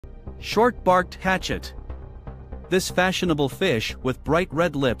Short-barked hatchet. This fashionable fish, with bright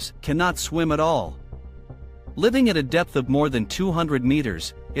red lips, cannot swim at all. Living at a depth of more than 200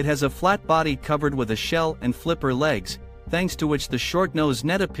 meters, it has a flat body covered with a shell and flipper legs, thanks to which the Shortnose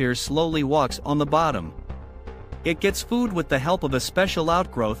Netopir slowly walks on the bottom. It gets food with the help of a special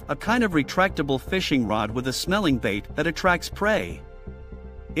outgrowth, a kind of retractable fishing rod with a smelling bait that attracts prey.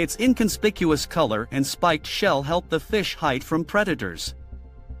 Its inconspicuous color and spiked shell help the fish hide from predators.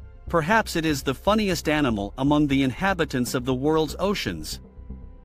 Perhaps it is the funniest animal among the inhabitants of the world's oceans.